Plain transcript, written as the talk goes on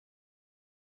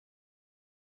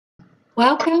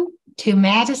Welcome to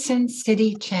Madison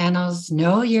City Channel's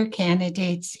Know Your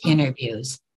Candidates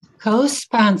interviews,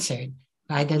 co-sponsored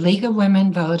by the League of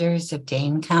Women Voters of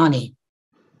Dane County.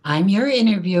 I'm your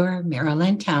interviewer,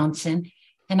 Marilyn Townsend,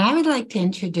 and I would like to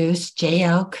introduce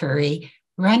Jael Currie,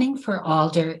 running for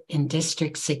Alder in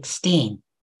District 16.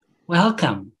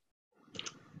 Welcome.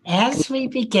 As we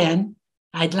begin,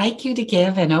 I'd like you to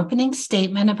give an opening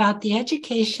statement about the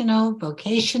educational,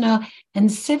 vocational, and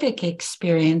civic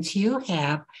experience you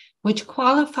have, which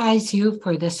qualifies you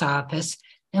for this office,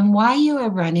 and why you are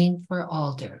running for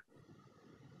Alder.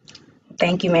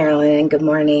 Thank you, Marilyn, and good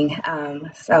morning.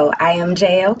 So I am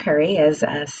Jael Currie, as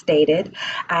stated.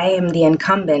 I am the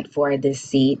incumbent for this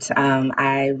seat.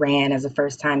 I ran as a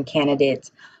first-time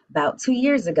candidate about 2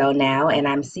 years ago now, and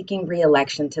I'm seeking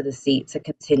re-election to the seat to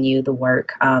continue the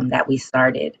work that we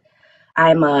started.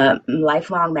 I'm a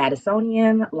lifelong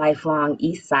Madisonian, lifelong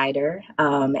East Sider,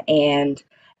 and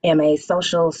am a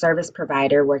social service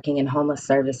provider working in homeless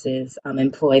services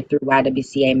employed through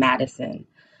YWCA Madison.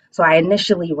 So I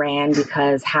initially ran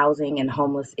because housing and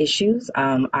homeless issues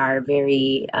are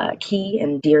very key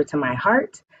and dear to my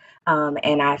heart,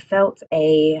 and I felt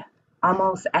a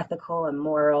almost ethical and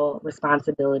moral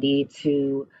responsibility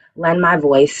to lend my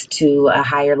voice to a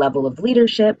higher level of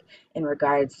leadership in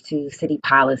regards to city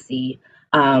policy.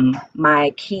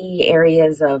 My key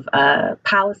areas of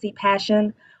policy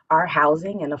passion are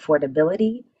housing and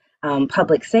affordability,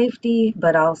 public safety,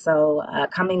 but also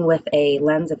coming with a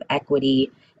lens of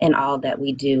equity in all that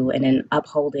we do and in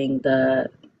upholding the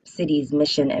city's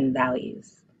mission and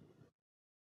values.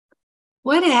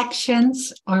 What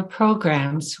actions or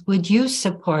programs would you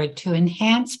support to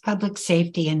enhance public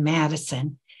safety in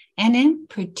Madison? And in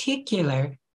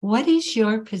particular, what is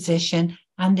your position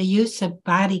on the use of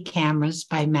body cameras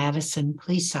by Madison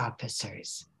police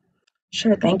officers?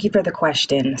 Sure, thank you for the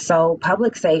question. So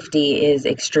public safety is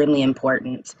extremely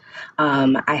important.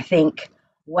 I think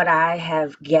what I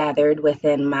have gathered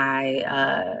within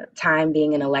my time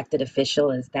being an elected official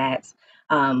is that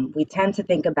we tend to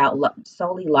think about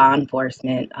solely law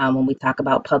enforcement when we talk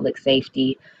about public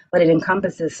safety, but it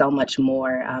encompasses so much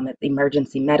more. It's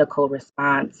emergency medical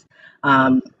response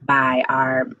by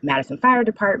our Madison Fire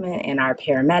Department and our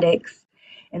paramedics.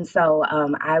 And so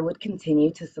I would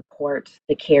continue to support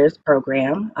the CARES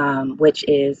program, which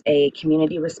is a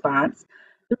community response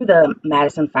through the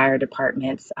Madison Fire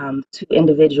Department to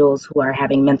individuals who are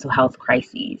having mental health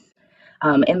crises.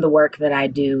 In the work that I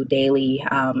do daily,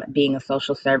 being a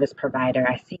social service provider,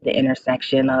 I see the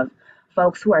intersection of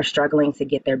folks who are struggling to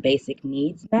get their basic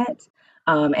needs met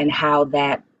and how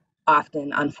that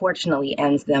often, unfortunately,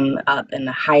 ends them up in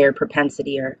a higher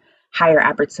propensity or higher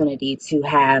opportunity to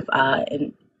have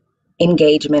an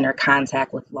engagement or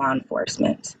contact with law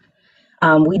enforcement.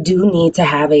 We do need to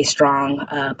have a strong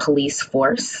police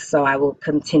force, so I will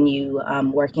continue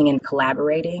working and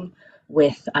collaborating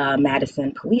with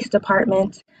Madison Police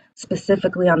Department,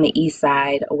 specifically on the east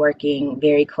side, working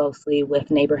very closely with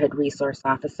Neighborhood Resource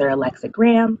Officer Alexa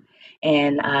Graham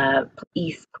and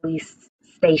East Police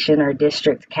Station or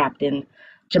District Captain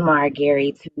Jamar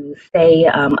Gary to stay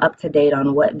up to date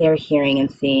on what they're hearing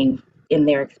and seeing in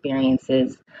their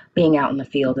experiences being out in the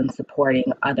field and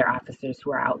supporting other officers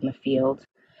who are out in the field.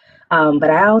 But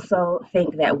I also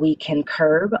think that we can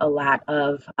curb a lot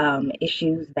of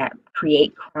issues that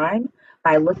create crime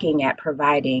by looking at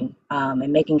providing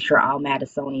and making sure all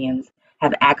Madisonians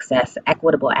have access,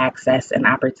 equitable access and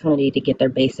opportunity to get their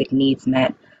basic needs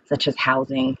met, such as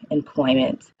housing,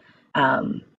 employment,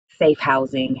 safe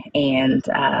housing, and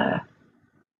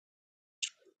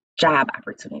job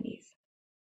opportunities.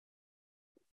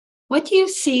 What do you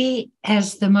see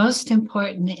as the most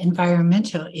important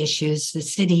environmental issues the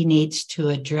city needs to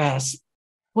address?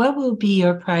 What will be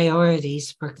your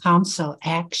priorities for council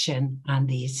action on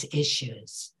these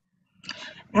issues?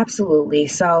 Absolutely.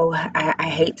 So I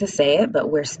hate to say it, but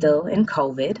we're still in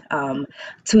COVID.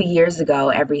 2 years ago,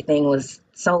 everything was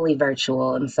solely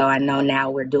virtual. And so I know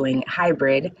now we're doing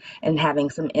hybrid and having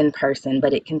some in person,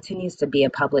 but it continues to be a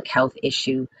public health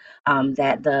issue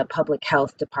that the Public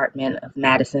Health Department of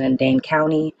Madison and Dane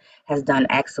County has done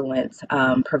excellent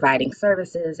providing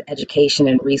services, education,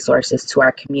 and resources to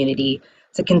our community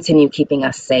to continue keeping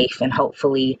us safe and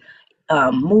hopefully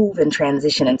move and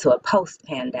transition into a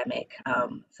post-pandemic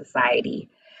society.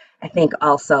 I think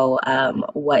also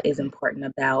what is important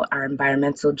about our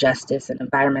environmental justice and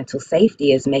environmental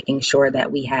safety is making sure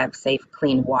that we have safe,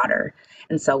 clean water.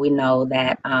 And so we know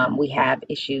that we have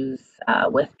issues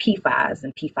with PFAS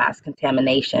and PFAS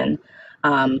contamination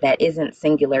that isn't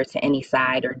singular to any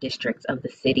side or district of the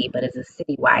city, but is a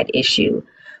citywide issue.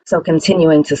 So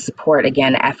continuing to support,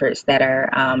 again, efforts that are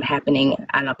happening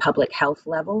on a public health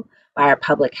level by our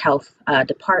public health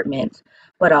department,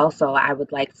 but also I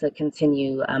would like to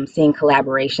continue seeing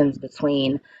collaborations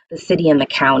between the city and the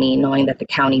county, knowing that the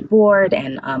county board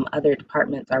and other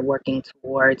departments are working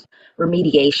towards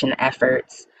remediation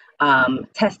efforts,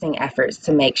 testing efforts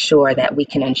to make sure that we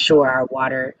can ensure our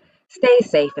water stays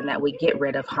safe and that we get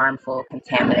rid of harmful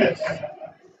contaminants.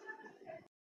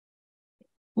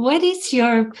 What is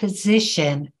your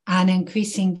position on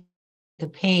increasing the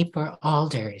pay for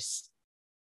alders?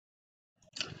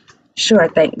 Sure,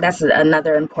 that's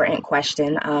another important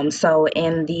question. So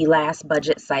in the last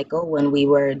budget cycle, when we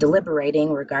were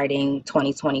deliberating regarding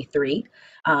 2023,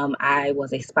 I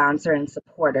was a sponsor and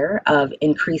supporter of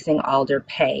increasing alder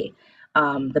pay.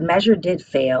 The measure did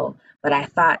fail, but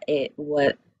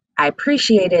I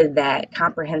appreciated that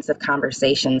comprehensive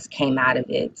conversations came out of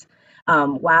it.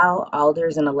 While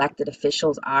alders and elected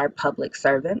officials are public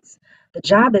servants, the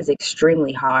job is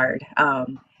extremely hard.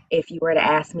 If you were to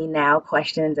ask me now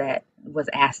questions that was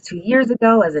asked 2 years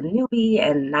ago as a newbie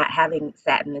and not having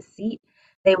sat in the seat,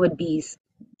 they would be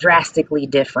drastically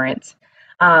different.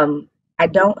 I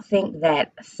don't think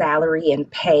that salary and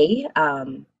pay,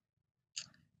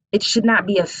 it should not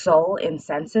be a sole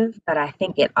incentive, but I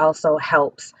think it also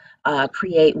helps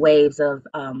create waves of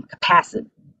capacity,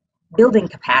 building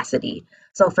capacity.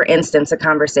 So, for instance, a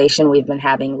conversation we've been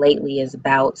having lately is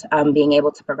about being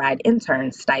able to provide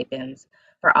intern stipends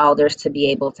for alders to be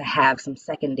able to have some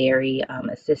secondary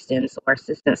assistance or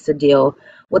assistance to deal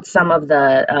with some of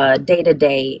the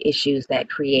day-to-day issues that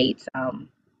create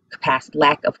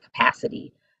lack of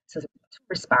capacity to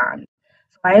respond.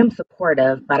 So I am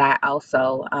supportive, but I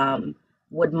also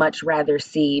would much rather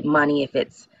see money if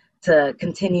it's to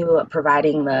continue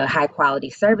providing the high quality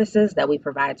services that we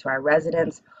provide to our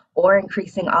residents or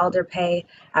increasing alder pay.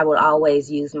 I would always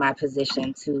use my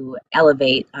position to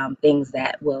elevate things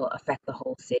that will affect the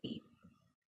whole city.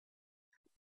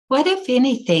 What, if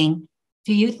anything,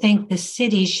 do you think the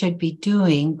city should be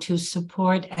doing to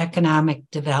support economic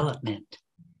development?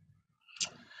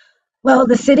 Well,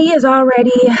 the city is already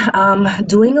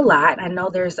doing a lot. I know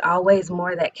there's always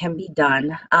more that can be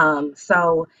done.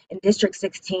 So in District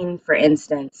 16, for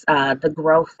instance, the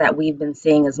growth that we've been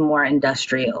seeing is more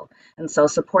industrial. And so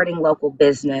supporting local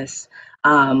business,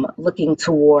 looking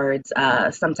towards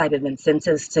some type of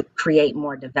incentives to create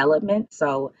more development.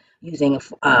 So using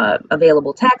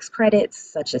available tax credits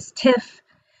such as TIF,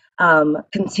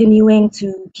 continuing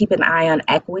to keep an eye on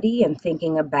equity and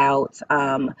thinking about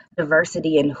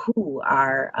diversity and who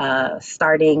are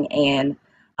starting and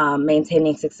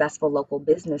maintaining successful local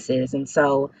businesses. And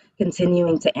so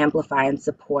continuing to amplify and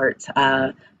support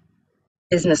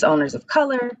business owners of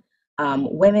color,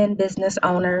 women business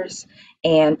owners,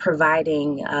 and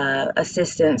providing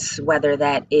assistance, whether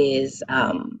that is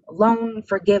loan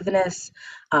forgiveness,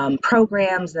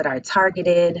 programs that are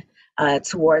targeted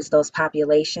towards those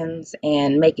populations,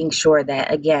 and making sure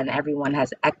that, again, everyone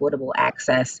has equitable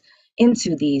access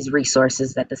into these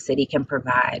resources that the city can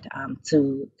provide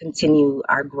to continue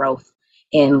our growth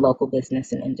in local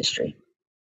business and industry.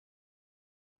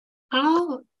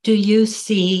 How do you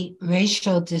see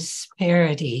racial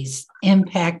disparities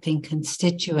impacting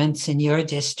constituents in your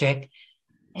district?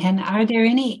 And are there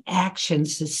any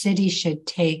actions the city should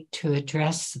take to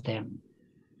address them?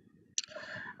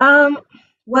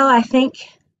 Well, I think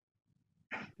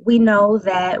we know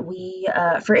that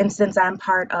for instance, I'm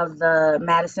part of the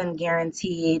Madison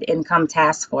Guaranteed Income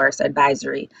Task Force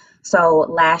Advisory. So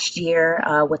last year,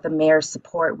 with the mayor's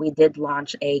support, we did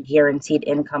launch a guaranteed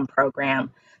income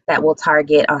program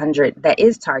that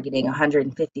is targeting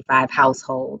 155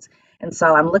 households. And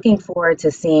so I'm looking forward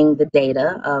to seeing the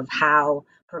data of how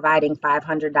providing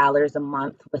 $500 a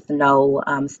month with no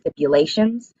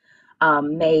stipulations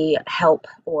may help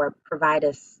or provide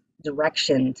us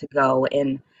direction to go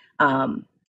in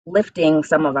lifting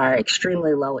some of our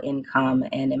extremely low income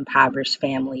and impoverished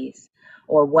families,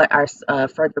 or what are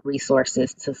further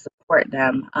resources to support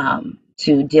them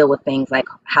to deal with things like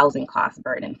housing cost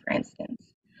burden, for instance.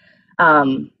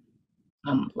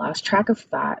 Lost track of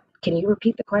thought. Can you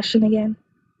repeat the question again?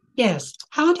 Yes.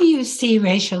 How do you see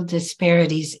racial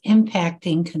disparities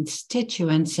impacting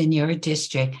constituents in your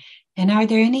district? And are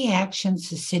there any actions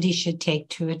the city should take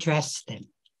to address them?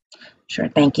 Sure,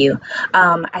 thank you.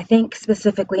 I think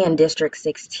specifically in District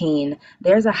 16,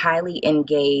 there's a highly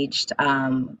engaged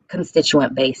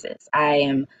constituent basis. I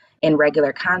am in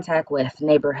regular contact with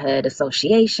neighborhood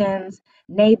associations,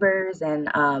 neighbors, and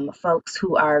folks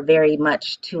who are very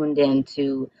much tuned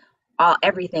into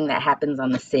everything that happens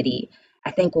on the city.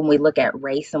 I think when we look at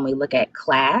race and we look at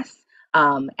class,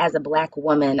 as a Black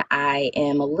woman, I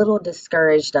am a little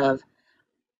discouraged of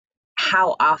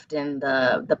how often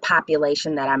the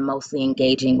population that I'm mostly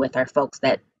engaging with are folks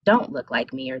that don't look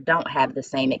like me or don't have the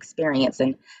same experience.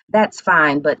 And that's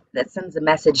fine, but that sends a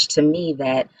message to me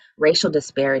that racial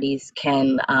disparities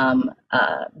can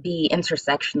be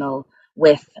intersectional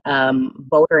with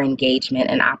voter engagement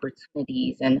and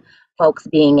opportunities, and folks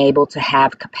being able to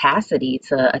have capacity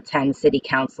to attend city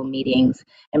council meetings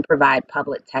and provide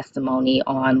public testimony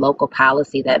on local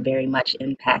policy that very much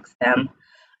impacts them.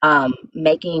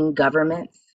 Making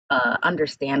governments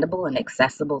understandable and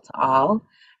accessible to all.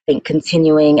 I think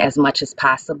continuing as much as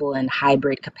possible in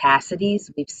hybrid capacities.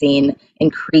 We've seen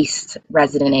increased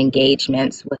resident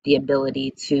engagements with the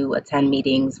ability to attend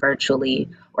meetings virtually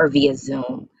or via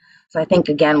Zoom. So I think,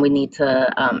 again, we need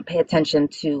to pay attention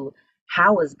to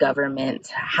how is government,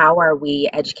 how are we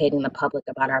educating the public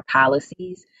about our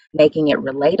policies, making it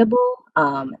relatable,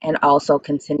 and also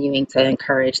continuing to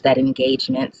encourage that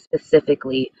engagement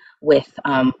specifically with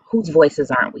whose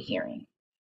voices aren't we hearing.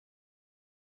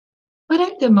 What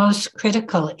are the most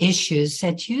critical issues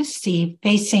that you see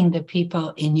facing the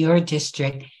people in your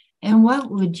district, and what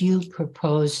would you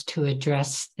propose to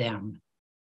address them?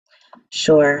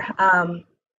 Sure.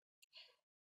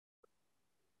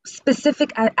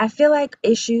 I feel like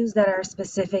issues that are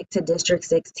specific to District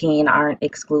 16 aren't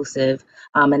exclusive,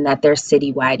 and that they're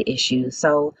citywide issues.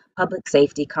 So public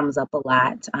safety comes up a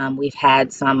lot. We've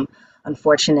had some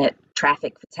unfortunate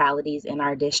traffic fatalities in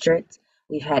our district.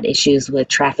 We've had issues with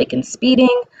traffic and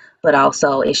speeding, but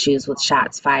also issues with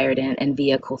shots fired and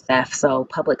vehicle theft. So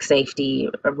public safety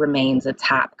remains a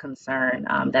top concern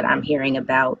that I'm hearing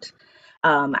about.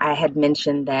 I had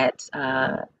mentioned that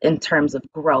in terms of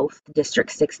growth, District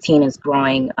 16 is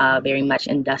growing very much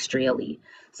industrially.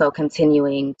 So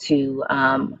continuing to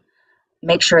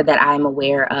make sure that I'm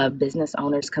aware of business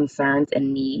owners' concerns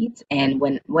and needs, and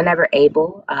whenever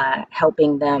able,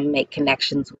 helping them make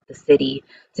connections with the city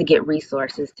to get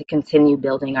resources to continue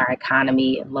building our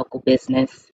economy and local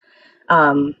business.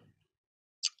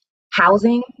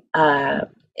 Housing,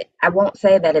 I won't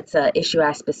say that it's an issue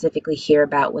I specifically hear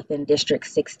about within District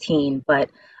 16,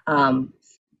 but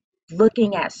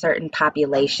looking at certain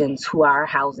populations who are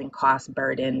housing cost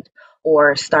burdened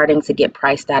or starting to get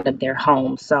priced out of their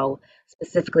homes. So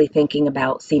specifically thinking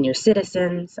about senior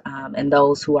citizens and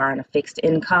those who are on a fixed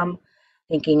income,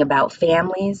 thinking about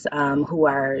families who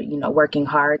are, working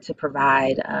hard to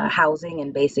provide housing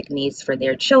and basic needs for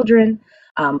their children,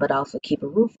 but also keep a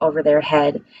roof over their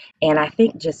head. And I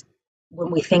think just when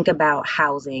we think about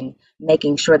housing,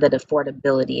 making sure that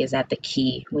affordability is at the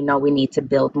key. We know we need to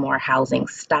build more housing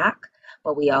stock,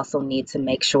 but we also need to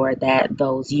make sure that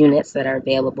those units that are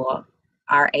available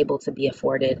are able to be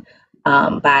afforded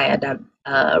by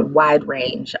a wide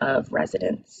range of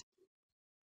residents.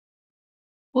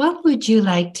 What would you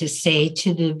like to say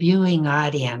to the viewing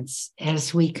audience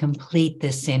as we complete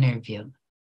this interview?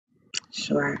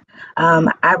 Sure.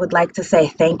 I would like to say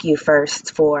thank you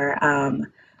first for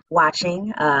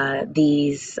watching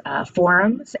these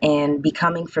forums and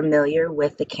becoming familiar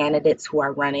with the candidates who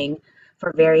are running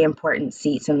for very important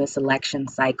seats in this election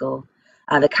cycle.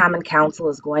 The Common Council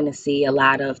is going to see a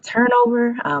lot of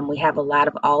turnover. We have a lot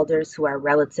of alders who are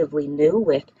relatively new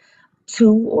with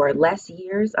 2 or less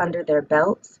years under their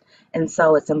belts. And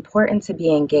so it's important to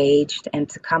be engaged and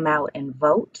to come out and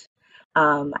vote.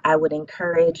 I would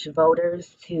encourage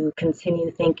voters to continue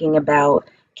thinking about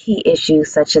key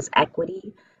issues such as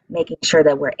equity, making sure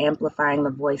that we're amplifying the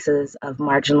voices of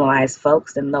marginalized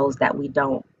folks and those that we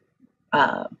don't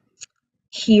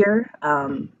hear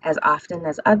as often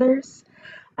as others.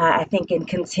 I think in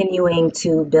continuing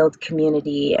to build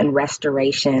community and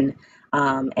restoration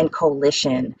and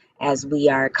coalition as we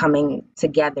are coming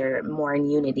together more in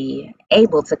unity,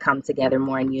 able to come together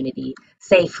more in unity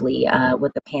safely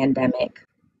with the pandemic.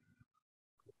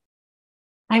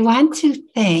 I want to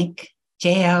thank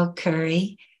Jael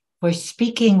Currie for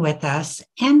speaking with us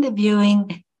and the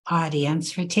viewing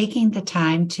audience for taking the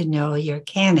time to know your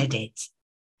candidates.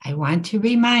 I want to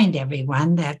remind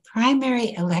everyone that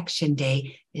primary election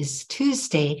day is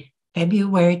Tuesday,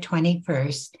 February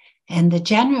 21st, and the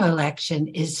general election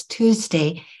is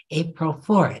Tuesday, April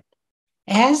 4th.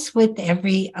 As with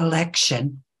every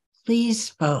election,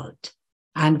 please vote.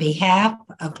 On behalf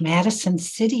of Madison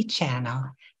City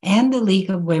Channel and the League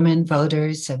of Women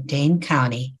Voters of Dane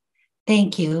County,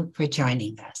 thank you for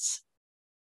joining us.